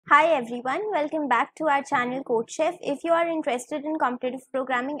Hi everyone, welcome back to our channel CodeChef. If you are interested in competitive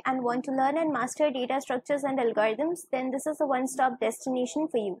programming and want to learn and master data structures and algorithms, then this is a one-stop destination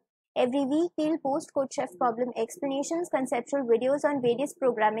for you. Every week, we'll post CodeChef problem explanations, conceptual videos on various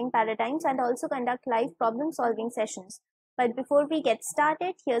programming paradigms, and also conduct live problem-solving sessions. But before we get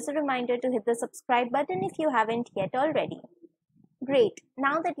started, here's a reminder to hit the subscribe button if you haven't yet already. Great,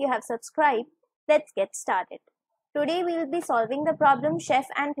 now that you have subscribed, let's get started. Today we will be solving the problem chef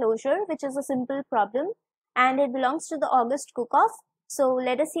and closure, which is a simple problem and it belongs to the August Cook-Off. So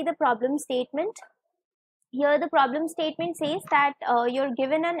let us see the problem statement. Here the problem statement says that you're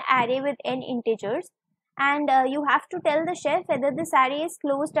given an array with n integers and you have to tell the chef whether this array is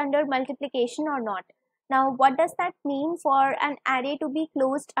closed under multiplication or not. Now what does that mean for an array to be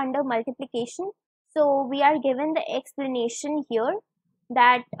closed under multiplication? So we are given the explanation here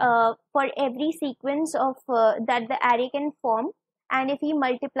that for every sequence of that the array can form, and if we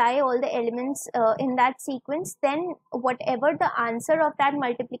multiply all the elements in that sequence, then whatever the answer of that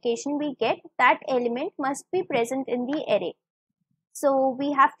multiplication we get, that element must be present in the array. So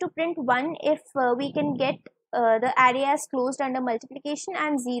we have to print 1 if we can get the array as closed under multiplication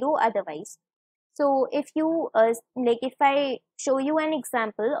and 0 otherwise. So if you if I show you an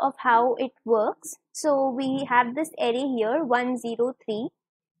example of how it works, so we have this array here 1 0 3.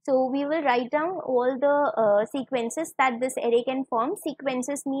 So we will write down all the sequences that this array can form.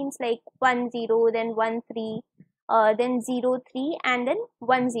 Sequences means like 1 0, then 1 3, then 0 3, and then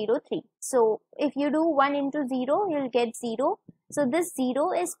 1 0 3. So if you do 1 into 0, you'll get 0. So this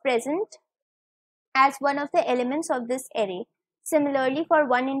 0 is present as one of the elements of this array. Similarly, for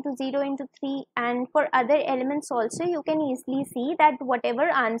 1 into 0 into 3 and for other elements also, you can easily see that whatever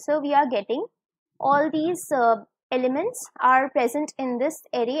answer we are getting, all these elements are present in this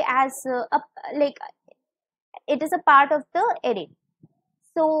array as it is a part of the array.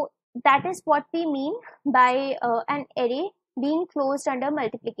 So that is what we mean by an array being closed under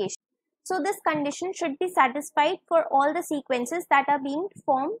multiplication. So this condition should be satisfied for all the sequences that are being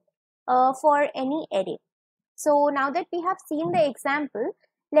formed for any array. So now that we have seen the example,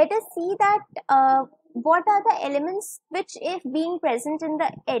 let us see that what are the elements which, if being present in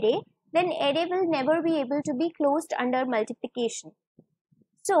the array, then array will never be able to be closed under multiplication.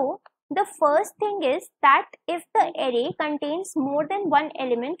 So the first thing is that if the array contains more than one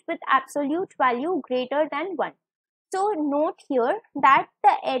element with absolute value greater than 1. So note here that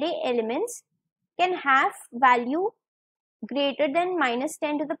the array elements can have value greater than minus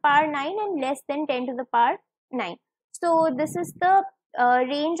 10 to the power 9 and less than 10 to the power 9. So this is the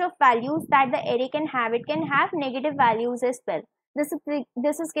range of values that the array can have. It can have negative values as well.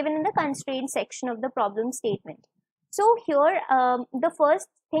 This is given in the constraint section of the problem statement. So here the first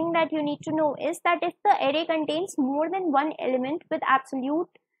thing that you need to know is that if the array contains more than one element with absolute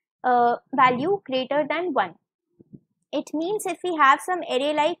value greater than 1, it means if we have some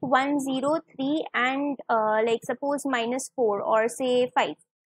array like 1 0 3 and like suppose minus 4 or say 5.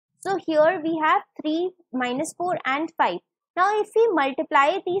 So here we have 3, minus 4 and 5. Now if we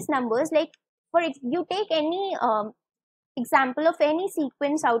multiply these numbers, like for you take any example of any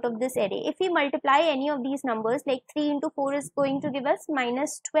sequence out of this array. If we multiply any of these numbers, like 3 into 4 is going to give us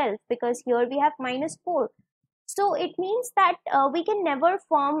minus 12 because here we have minus 4. So it means that we can never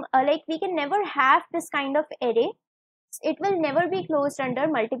form, we can never have this kind of array. It will never be closed under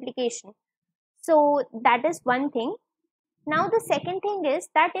multiplication. So that is one thing. Now the second thing is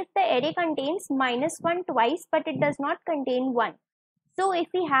that if the array contains minus 1 twice but it does not contain 1. So if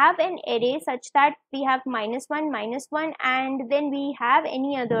we have an array such that we have minus 1 and then we have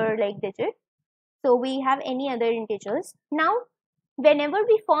any other digit. So we have any other integers. Now whenever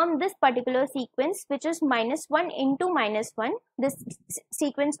we form this particular sequence which is minus 1 into minus 1, this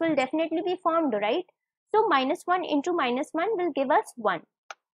sequence will definitely be formed, right? So minus 1 into minus 1 will give us 1.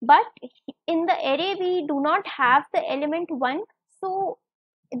 But in the array we do not have the element 1, so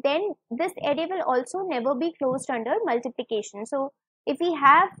then this array will also never be closed under multiplication. So if we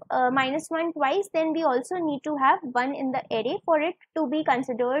have minus 1 twice, then we also need to have 1 in the array for it to be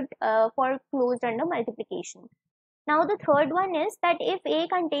considered for closed under multiplication. Now the third one is that if A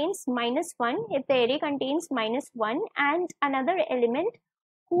contains minus 1, if the array contains minus 1 and another element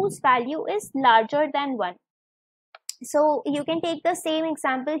whose value is larger than 1. So you can take the same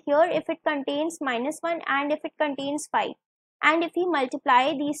example here. If it contains minus 1 and if it contains 5, and if we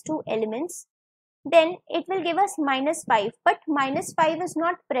multiply these two elements, then it will give us minus 5, but minus 5 is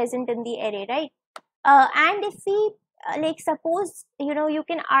not present in the array, right? And if we suppose you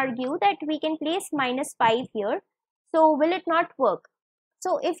can argue that we can place minus 5 here, so will it not work?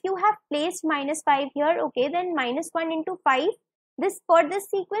 So if you have placed minus 5 here, okay, then minus 1 into 5 For this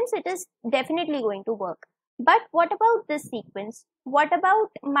sequence, it is definitely going to work. But what about this sequence? What about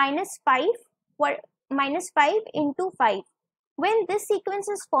minus 5? Minus 5 into 5? When this sequence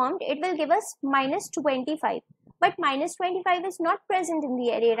is formed, it will give us minus 25. But minus 25 is not present in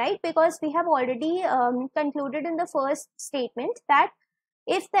the array, right? Because we have already concluded in the first statement that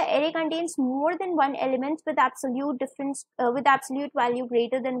if the array contains more than one element with absolute difference, with absolute value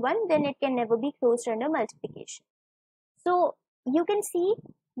greater than 1, then it can never be closed under multiplication. So you can see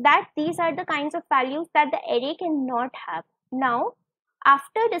that these are the kinds of values that the array cannot have. Now,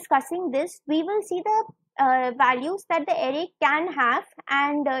 after discussing this, we will see the values that the array can have,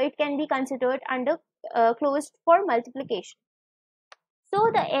 and it can be considered under closed for multiplication. So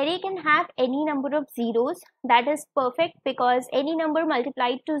the array can have any number of zeros. That is perfect, because any number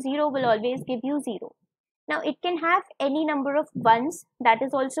multiplied to 0 will always give you 0. Now it can have any number of ones. That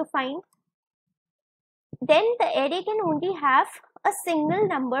is also fine. Then the array can only have a single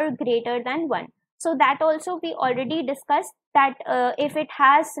number greater than 1. So that also we already discussed, that if it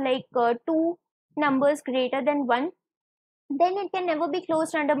has like two numbers greater than 1, then it can never be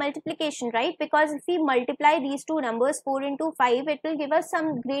closed under multiplication, right? Because if we multiply these two numbers, 4 into 5, it will give us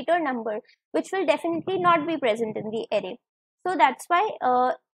some greater number, which will definitely not be present in the array. So that's why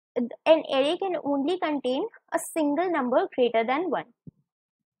an array can only contain a single number greater than 1.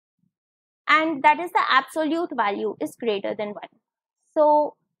 And that is the absolute value is greater than 1.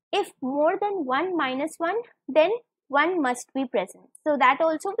 So if more than 1 minus 1, then 1 must be present. So that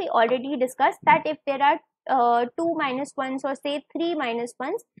also we already discussed, that if there are 2 minus 1s or say 3 minus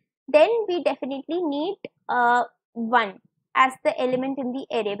 1s, then we definitely need 1 as the element in the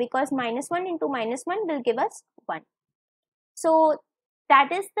array, because minus 1 into minus 1 will give us 1. So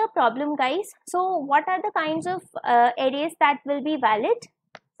that is the problem, guys. So what are the kinds of arrays that will be valid?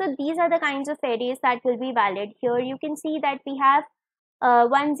 So these are the kinds of arrays that will be valid. Here you can see that we have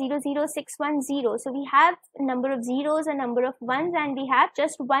 1 0 0 6 1 0. So we have a number of zeros, a number of ones, and we have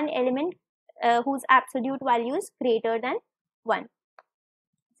just one element whose absolute value is greater than 1.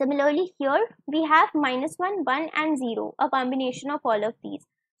 Similarly, here we have minus 1, 1 and 0, a combination of all of these.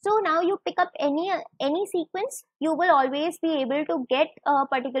 So now you pick up any sequence, you will always be able to get a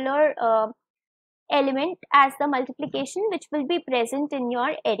particular element as the multiplication which will be present in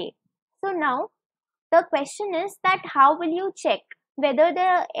your array. So now the question is that how will you check whether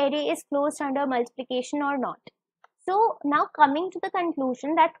the array is closed under multiplication or not? So now coming to the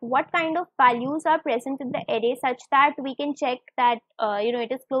conclusion that what kind of values are present in the array such that we can check that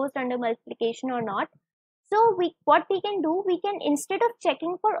it is closed under multiplication or not. So what we can do, we can, instead of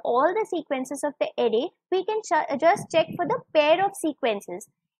checking for all the sequences of the array, we can just check for the pair of sequences.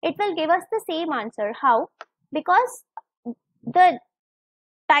 It will give us the same answer. How? Because the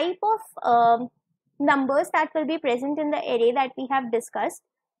type of numbers that will be present in the array that we have discussed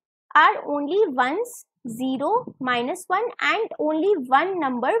are only ones, 0, minus 1, and only one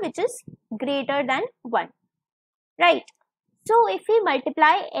number which is greater than 1. Right. So if we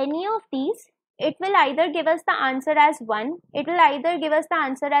multiply any of these, it will either give us the answer as 1, it will either give us the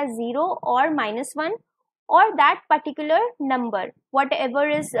answer as 0 or minus 1, or that particular number, whatever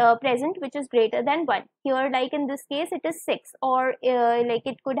is present, which is greater than 1. Here, like in this case, it is 6, or like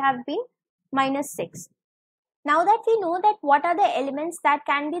it could have been minus 6. Now that we know that what are the elements that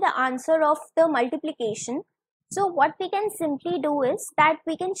can be the answer of the multiplication, so what we can simply do is that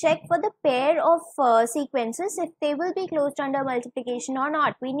we can check for the pair of sequences if they will be closed under multiplication or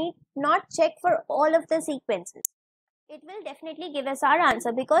not. We need not check for all of the sequences. It will definitely give us our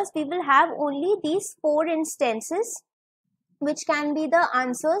answer, because we will have only these 4 instances which can be the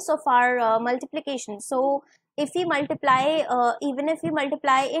answers of our multiplication. So if we multiply, even if we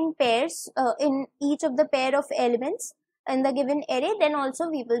multiply in pairs in each of the pair of elements in the given array, then also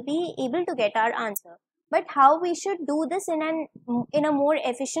we will be able to get our answer. But how we should do this in a more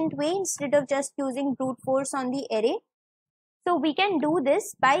efficient way instead of just using brute force on the array? So we can do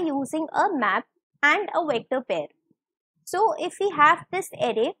this by using a map and a vector pair. So if we have this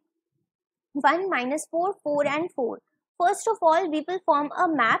array 1, minus 4, 4 and 4. First of all, we will form a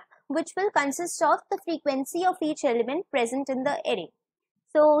map which will consist of the frequency of each element present in the array.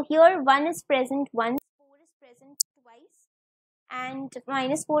 So here 1 is present once, 4 is present twice, and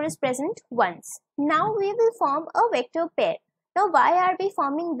minus 4 is present once. Now we will form a vector pair. Now why are we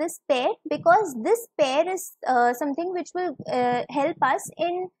forming this pair? Because this pair is something which will help us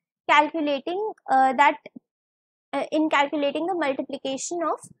in calculating the multiplication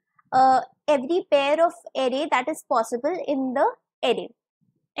of every pair of array that is possible in the array,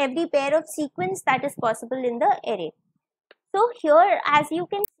 every pair of sequence that is possible in the array. So here, as you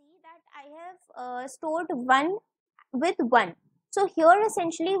can see that I have stored 1 with 1. So here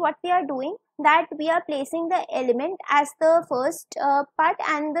essentially what we are doing, that we are placing the element as the first part,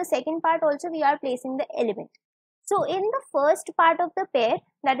 and the second part also we are placing the element. So in the first part of the pair,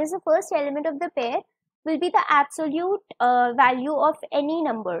 that is the first element of the pair, will be the absolute value of any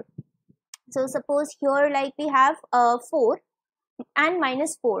number. So suppose here like we have 4 and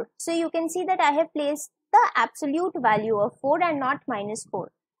minus 4. So you can see that I have placed the absolute value of 4 and not minus 4.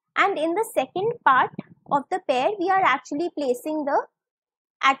 And in the second part of the pair, we are actually placing the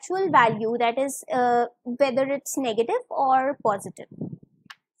actual value, that is whether it's negative or positive.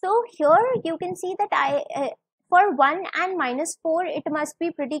 So here you can see that for 1 and minus 4, it must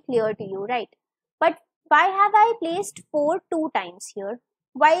be pretty clear to you, right? But why have I placed 4 2 times here?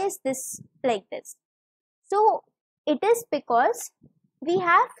 Why is this like this? So it is because we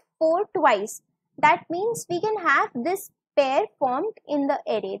have 4 twice. That means we can have this pair formed in the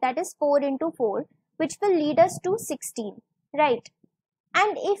array, that is 4 into 4, which will lead us to 16, right?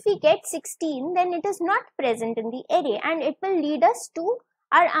 And if we get 16, then it is not present in the array, and it will lead us to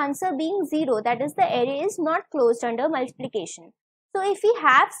our answer being 0, that is the array is not closed under multiplication. So if we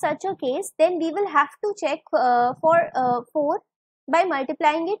have such a case, then we will have to check for 4 by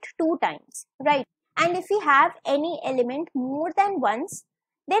multiplying it 2 times, right? And if we have any element more than once,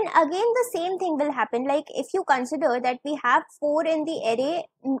 then again the same thing will happen. Like if you consider that we have 4 in the array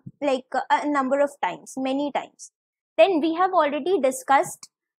like a number of times, many times, then we have already discussed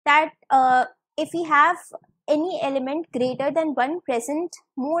that if we have any element greater than 1 present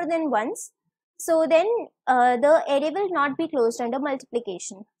more than once, so then the array will not be closed under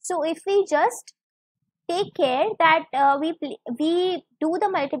multiplication. So if we just take care that we do the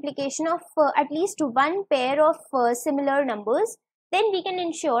multiplication of at least one pair of similar numbers, then we can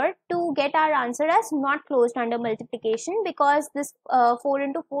ensure to get our answer as not closed under multiplication, because this 4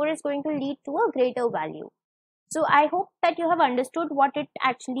 into 4 is going to lead to a greater value. So I hope that you have understood what it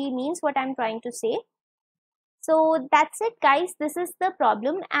actually means, what I'm trying to say. So that's it guys, this is the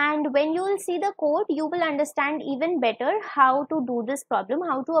problem, and when you will see the code, you will understand even better how to do this problem,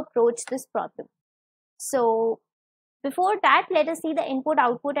 how to approach this problem. So before that, let us see the input,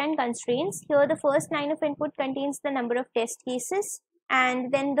 output and constraints. Here the first line of input contains the number of test cases,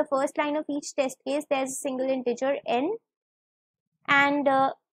 and then the first line of each test case there's a single integer n, and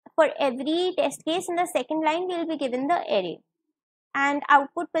for every test case in the second line we will be given the array, and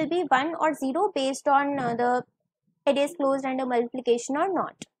output will be 1 or 0 based on the array is closed under multiplication or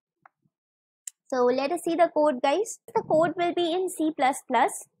not. So let us see the code guys. The code will be in C++.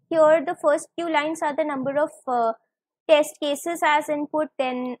 Here the first few lines are the number of test cases as input,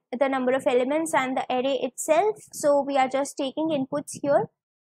 then the number of elements and the array itself. So we are just taking inputs here.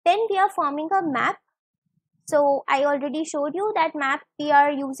 Then we are forming a map. So I already showed you that map we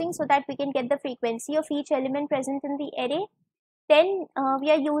are using so that we can get the frequency of each element present in the array. Then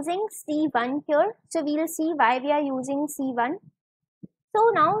we are using C1 here. So we will see why we are using C1.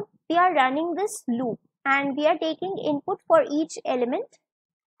 So now we are running this loop and we are taking input for each element.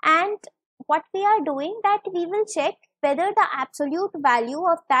 And what we are doing, that we will check whether the absolute value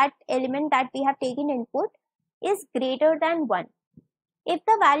of that element that we have taken input is greater than 1. If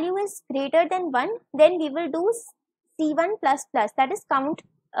the value is greater than 1, then we will do C1++, that is count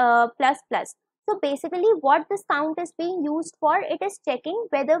plus plus. So basically what this count is being used for, it is checking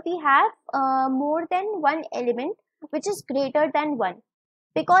whether we have more than one element which is greater than 1.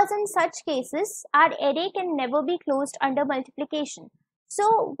 Because in such cases, our array can never be closed under multiplication.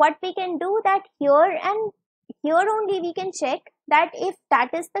 So what we can do, that here and here only we can check that if that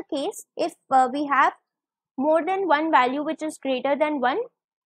is the case, if we have more than one value which is greater than 1,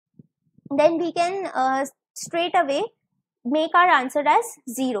 then we can straight away make our answer as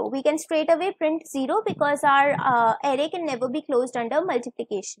 0. We can straight away print 0 because our array can never be closed under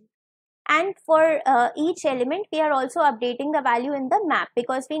multiplication. And for each element, we are also updating the value in the map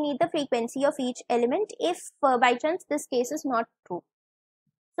because we need the frequency of each element if by chance this case is not true.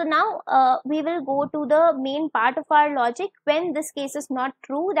 So now we will go to the main part of our logic when this case is not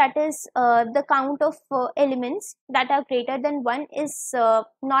true, that is the count of elements that are greater than 1 is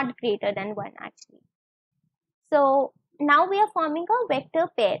not greater than 1 actually. So now we are forming a vector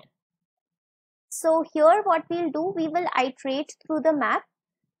pair. So here what we will do, we will iterate through the map.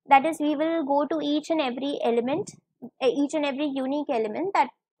 That is, we will go to each and every element, each and every unique element that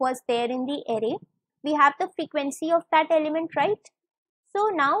was there in the array. We have the frequency of that element, right? So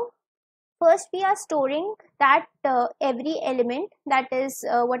now first we are storing that every element, that is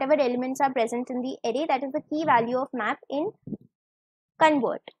whatever elements are present in the array, that is the key value of map in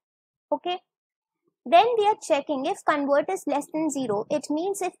convert. Okay. Then we are checking if convert is less than 0. It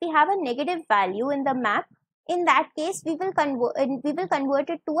means if we have a negative value in the map, in that case we will convert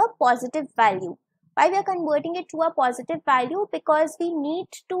it to a positive value. Why we are converting it to a positive value? Because we need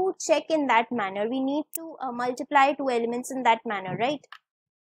to check in that manner. We need to multiply two elements in that manner, right?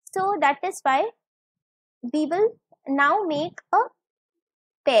 So that is why we will now make a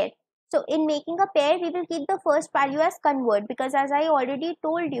pair. So in making a pair, we will keep the first value as convert, because as I already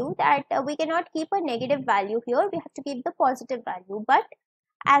told you that we cannot keep a negative value here. We have to keep the positive value. But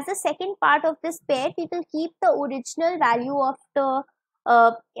as the second part of this pair, we will keep the original value of the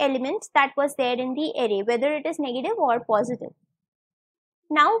element that was there in the array, whether it is negative or positive.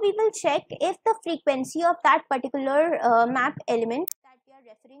 Now we will check if the frequency of that particular map element that we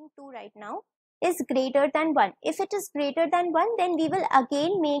are referring to right now is greater than 1. If it is greater than 1, then we will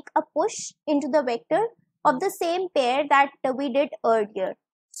again make a push into the vector of the same pair that we did earlier.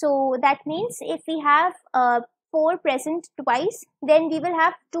 So that means if we have 4 present twice, then we will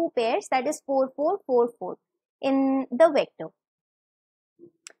have 2 pairs, that is 4, 4, 4, 4 in the vector.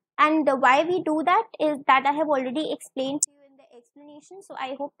 And why we do that is that I have already explained to you in the explanation. So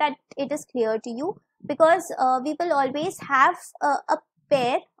I hope that it is clear to you, because we will always have a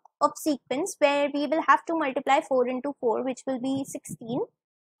pair of sequence where we will have to multiply 4 into 4, which will be 16.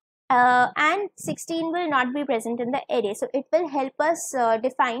 And 16 will not be present in the array. So it will help us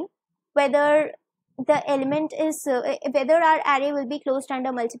define whether the element is, whether our array will be closed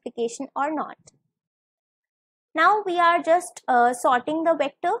under multiplication or not. Now we are just sorting the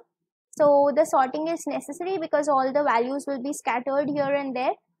vector. So the sorting is necessary because all the values will be scattered here and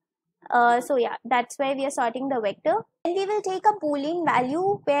there. So yeah, that's why we are sorting the vector. And we will take a boolean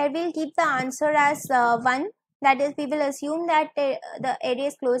value where we'll keep the answer as 1. That is, we will assume that the array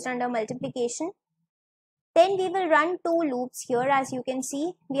is closed under multiplication. Then we will run 2 loops here. As you can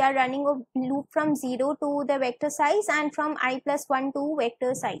see, we are running a loop from 0 to the vector size and from I plus 1 to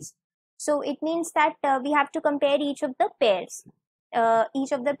vector size. So it means that we have to compare each of the pairs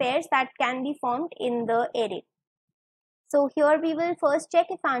that can be formed in the array. So here we will first check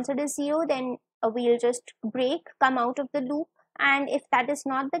if answer is 0, then we'll just break, come out of the loop, and if that is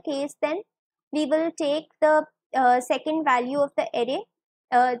not the case, then we will take the second value of the array,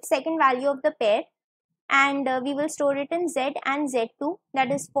 second value of the pair, and we will store it in Z and Z2,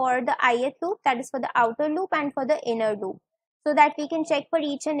 that is for the ith loop, that is for the outer loop and for the inner loop, so that we can check for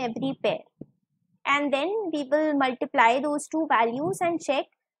each and every pair. And then we will multiply those two values and check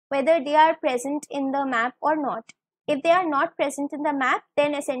whether they are present in the map or not. If they are not present in the map,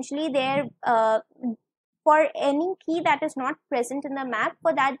 then essentially they're for any key that is not present in the map,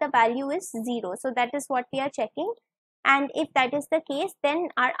 for that the value is 0. So that is what we are checking. And if that is the case, then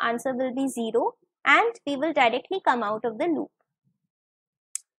our answer will be 0 and we will directly come out of the loop.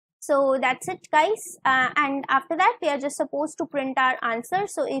 So that's it, guys. And after that, we are just supposed to print our answer.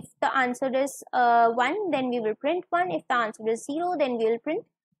 So if the answer is 1, then we will print 1. If the answer is 0, then we will print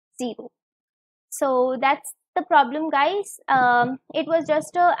 0. So that's the problem, guys. It was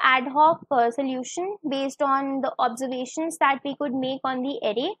just a ad hoc solution based on the observations that we could make on the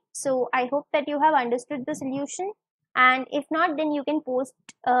array. So I hope that you have understood the solution. And if not, then you can post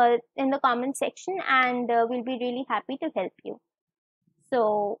in the comment section, and we'll be really happy to help you.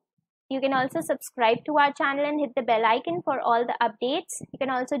 So you can also subscribe to our channel and hit the bell icon for all the updates. You can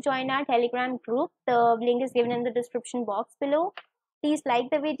also join our Telegram group. The link is given in the description box below. Please like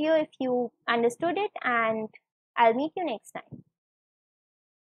the video if you understood it, and I'll meet you next time.